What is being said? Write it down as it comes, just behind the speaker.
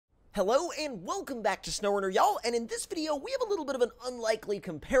Hello and welcome back to SnowRunner, y'all, and in this video we have a little bit of an unlikely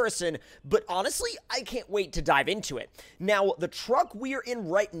comparison, but honestly, I can't wait to dive into it. Now, the truck we're in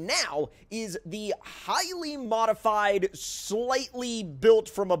right now is the highly modified, slightly built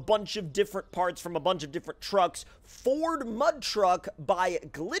from a bunch of different parts from a bunch of different trucks, Ford Mud Truck by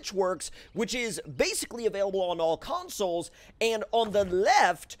Glitchworks, which is basically available on all consoles, and on the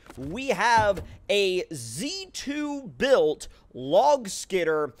left, we have a Z2 built log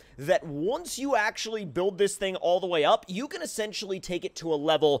skidder that once you actually build this thing all the way up, you can essentially take it to a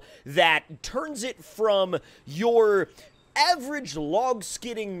level that turns it from your average log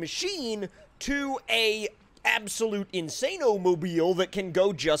skidding machine to a absolute insano-mobile that can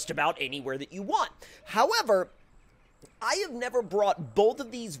go just about anywhere that you want. However, I have never brought both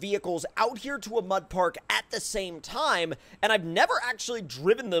of these vehicles out here to a mud park at the same time, and I've never actually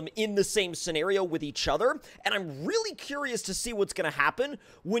driven them in the same scenario with each other, and I'm really curious to see what's going to happen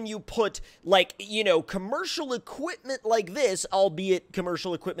when you put, like, you know, commercial equipment like this, albeit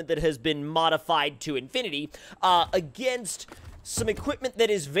commercial equipment that has been modified to infinity, against some equipment that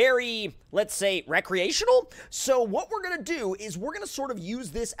is very, let's say, recreational. So what we're going to do is we're going to sort of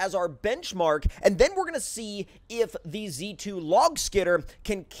use this as our benchmark, and then we're going to see if the Z2 log skidder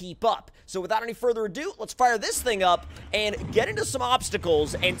can keep up. So without any further ado, let's fire this thing up and get into some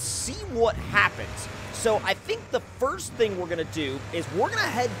obstacles and see what happens. So I think the first thing we're going to do is we're going to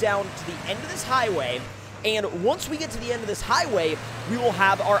head down to the end of this highway, and once we get to the end of this highway, we will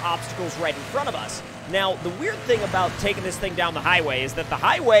have our obstacles right in front of us. Now, the weird thing about taking this thing down the highway is that the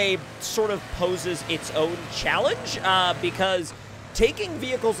highway sort of poses its own challenge, because taking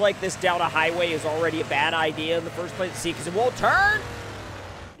vehicles like this down a highway is already a bad idea in the first place. See, because it won't turn.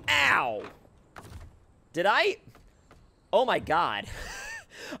 Ow. Did I? Oh my god.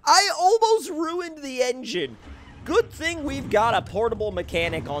 I almost ruined the engine. Good thing we've got a portable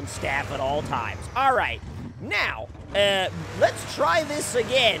mechanic on staff at all times. All right. Now, let's try this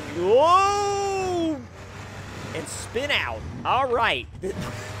again. Whoa! And spin out. All right.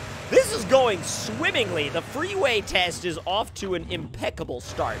 This is going swimmingly. The freeway test is off to an impeccable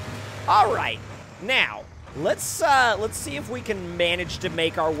start. All right. Now, let's see if we can manage to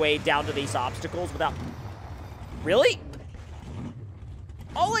make our way down to these obstacles without... Really?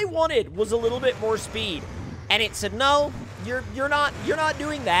 All I wanted was a little bit more speed. And it said, no, you're not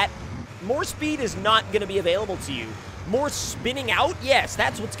doing that. More speed is not going to be available to you. More spinning out? Yes,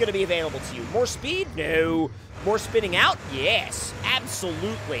 that's what's going to be available to you. More speed? No. More spinning out? Yes,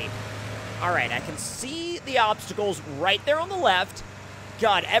 absolutely. All right, I can see the obstacles right there on the left.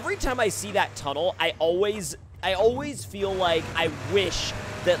 God, every time I see that tunnel, I always feel like I wish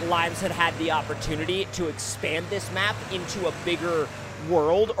that Limes had the opportunity to expand this map into a bigger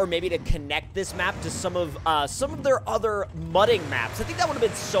world, or maybe to connect this map to some of their other mudding maps. I think that would have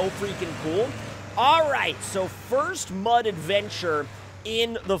been so freaking cool. All right, so first mud adventure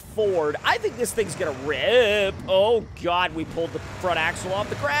in the Ford. I think this thing's gonna rip. Oh god, we pulled the front axle off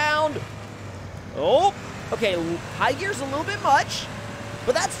the ground. Oh, okay, high gear's a little bit much,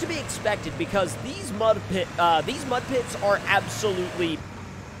 but that's to be expected because these mud pits are absolutely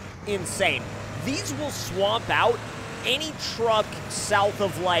insane. These will swamp out any truck south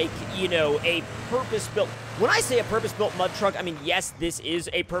of, like, you know, a purpose-built... When I say a purpose-built mud truck, I mean, yes, this is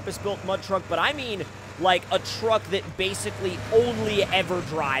a purpose-built mud truck, but I mean, like, a truck that basically only ever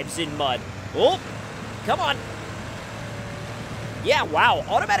drives in mud. Oh, come on. Yeah, wow,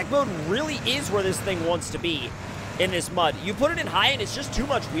 automatic mode really is where this thing wants to be in this mud. You put it in high and it's just too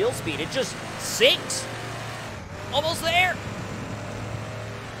much wheel speed. It just sinks. Almost there.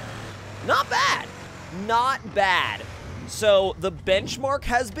 Not bad. Not bad. So the benchmark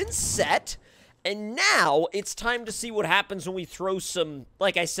has been set, and now it's time to see what happens when we throw some,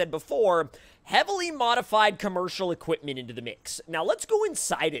 like I said before, heavily modified commercial equipment into the mix. Now let's go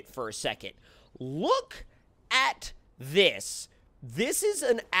inside it for a second. Look at this. This is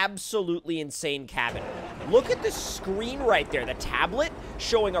an absolutely insane cabin. Look at the screen right there, the tablet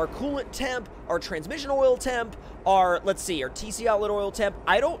showing our coolant temp, our transmission oil temp, our, let's see, our TC outlet oil temp.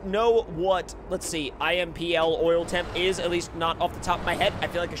 I don't know what, let's see, IMPL oil temp is, at least not off the top of my head. I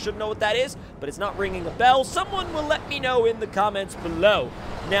feel like I should know what that is, but it's not ringing a bell. Someone will let me know in the comments below.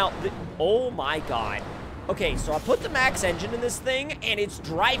 Now, oh my god. Okay, so I put the max engine in this thing, and it's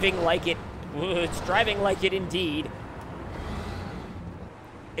driving like it, indeed.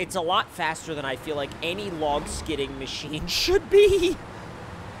 It's a lot faster than I feel like any log skidding machine should be.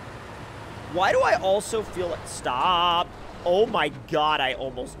 Why do I also feel like... Stop. Oh my god, I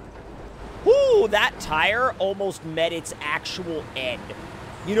almost... Whoo, that tire almost met its actual end.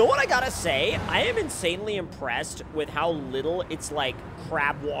 You know what I gotta say? I am insanely impressed with how little it's like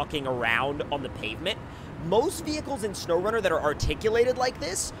crab walking around on the pavement. Most vehicles in SnowRunner that are articulated like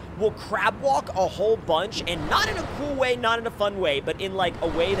this will crab walk a whole bunch, and not in a cool way, not in a fun way, but in like a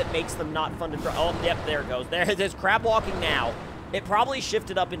way that makes them not fun to drive. Oh, yep, there it goes. There's crab walking now. It probably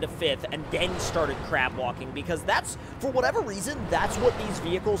shifted up into 5th and then started crab walking, because that's, for whatever reason, that's what these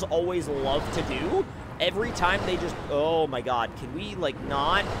vehicles always love to do. Every time they just, oh my god, can we like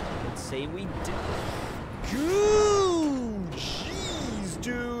not, let's say we do. Ooh, jeez,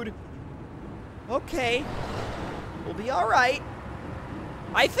 dude. Okay, we'll be all right.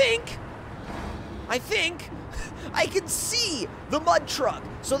 I think I can see the mud truck.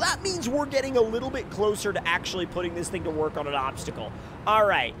 So that means we're getting a little bit closer to actually putting this thing to work on an obstacle. All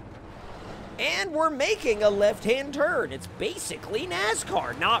right. And we're making a left-hand turn. It's basically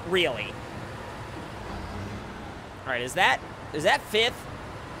NASCAR. Not really. All right, is that 5th?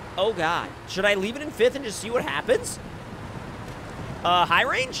 Oh, God. Should I leave it in 5th and just see what happens? High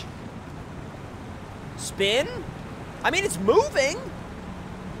range? Spin? I mean, it's moving.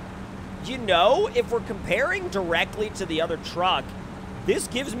 You know, if we're comparing directly to the other truck, this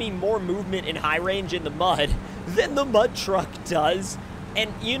gives me more movement in high range in the mud than the mud truck does.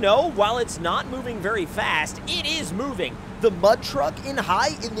 And, you know, while it's not moving very fast, it is moving. The mud truck in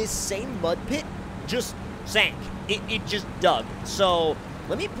high in this same mud pit just sank. It just dug. So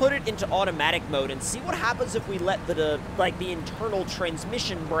let me put it into automatic mode and see what happens if we let the internal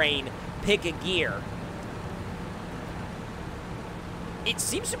transmission brain pick a gear. It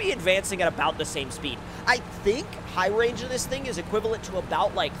seems to be advancing at about the same speed. I think high range of this thing is equivalent to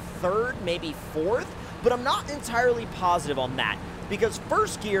about like 3rd, maybe 4th, but I'm not entirely positive on that, because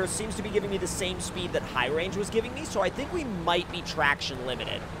 1st gear seems to be giving me the same speed that high range was giving me, so I think we might be traction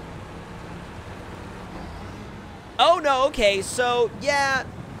limited. Oh no, okay, so yeah,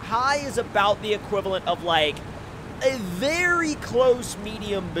 high is about the equivalent of like a very close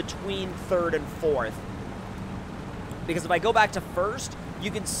medium between 3rd and 4th. Because if I go back to 1st, you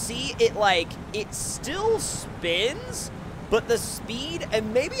can see it like, it still spins, but the speed,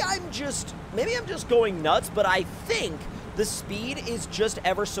 and maybe I'm just going nuts, but I think the speed is just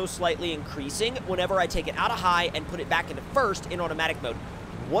ever so slightly increasing whenever I take it out of high and put it back into 1st in automatic mode.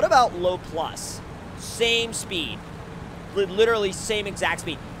 What about low plus? Same speed. Literally same exact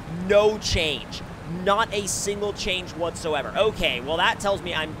speed. No change. Not a single change whatsoever. Okay, well that tells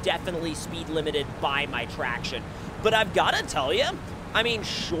me I'm definitely speed limited by my traction. But I've got to tell you, I mean,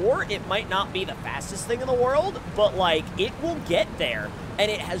 sure, it might not be the fastest thing in the world, but, like, it will get there. And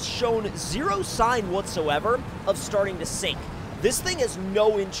it has shown zero sign whatsoever of starting to sink. This thing has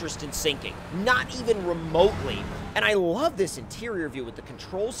no interest in sinking, not even remotely. And I love this interior view with the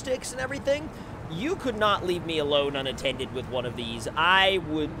control sticks and everything. You could not leave me alone unattended with one of these. I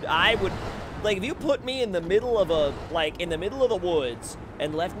would, like, if you put me in the middle of in the middle of the woods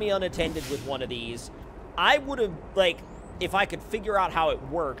and left me unattended with one of these, I would have, like, if I could figure out how it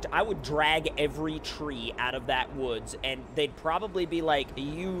worked, I would drag every tree out of that woods, and they'd probably be like,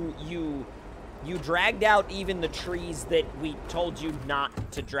 you dragged out even the trees that we told you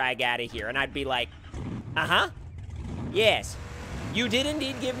not to drag out of here. And I'd be like, uh-huh, yes, you did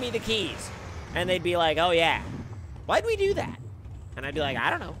indeed give me the keys. And they'd be like, oh yeah, why'd we do that? And I'd be like, I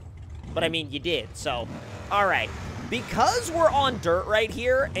don't know. But I mean, you did, so, all right. Because we're on dirt right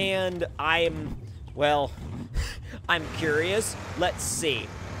here, and well, I'm curious. Let's see.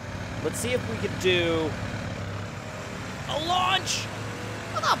 Let's see if we could do a launch.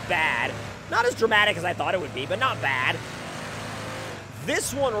 Well, not bad. Not as dramatic as I thought it would be, but not bad.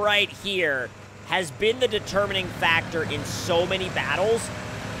 This one right here has been the determining factor in so many battles.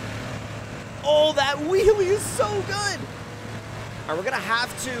 Oh, that wheelie is so good. All right, we're going to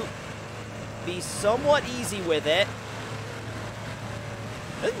have to be somewhat easy with it.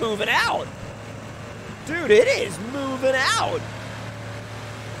 It's moving out. Dude, it is moving out.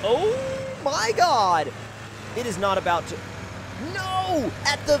 Oh my god. It is not about to. No!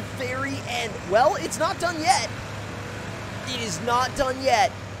 At the very end. Well, it's not done yet. It is not done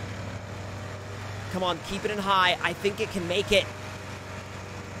yet. Come on, keep it in high. I think it can make it.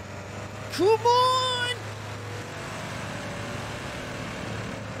 Come on!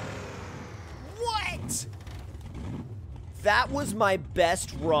 What? That was my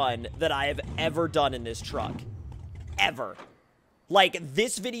best run that I have ever done in this truck. Ever. Like,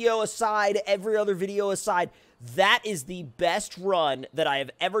 this video aside, every other video aside, that is the best run that I have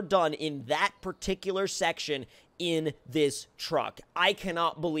ever done in that particular section in this truck. I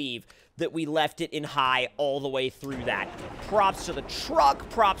cannot believe that we left it in high all the way through that. Props to the truck,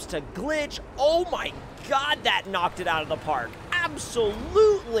 props to Glitch. Oh my god, that knocked it out of the park.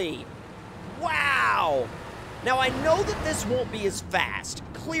 Absolutely. Wow. Now, I know that this won't be as fast.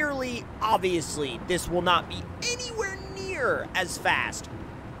 Clearly, obviously, this will not be anywhere near as fast.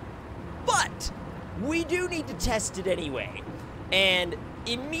 But we do need to test it anyway. And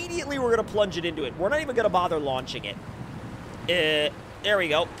immediately we're going to plunge it into it. We're not even going to bother launching it. There we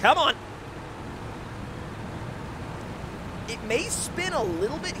go. Come on. It may spin a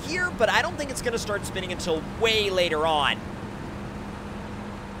little bit here, but I don't think it's going to start spinning until way later on.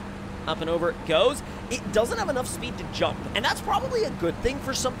 Up and over it goes. It doesn't have enough speed to jump, and that's probably a good thing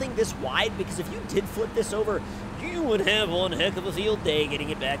for something this wide, because if you did flip this over, you would have one heck of a field day getting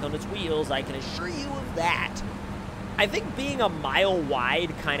it back on its wheels. I can assure you of that. I think being a mile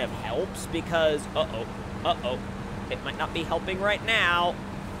wide kind of helps because, uh-oh, it might not be helping right now.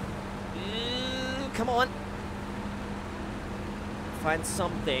 Come on. Find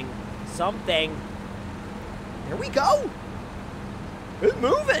something. There we go. It's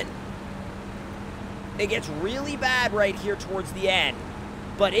moving. It gets really bad right here towards the end,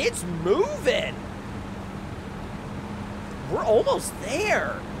 but it's moving. We're almost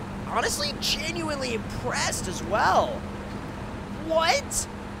there. Honestly, genuinely impressed as well. What?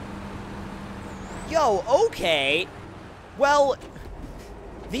 Yo, okay. Well,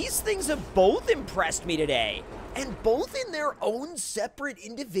 these things have both impressed me today, and both in their own separate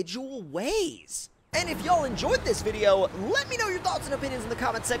individual ways. And if y'all enjoyed this video, let me know your thoughts and opinions in the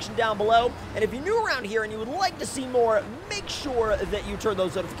comment section down below. And if you're new around here and you would like to see more, make sure that you turn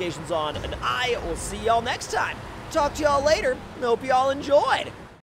those notifications on, and I will see y'all next time. Talk to y'all later, and hope y'all enjoyed.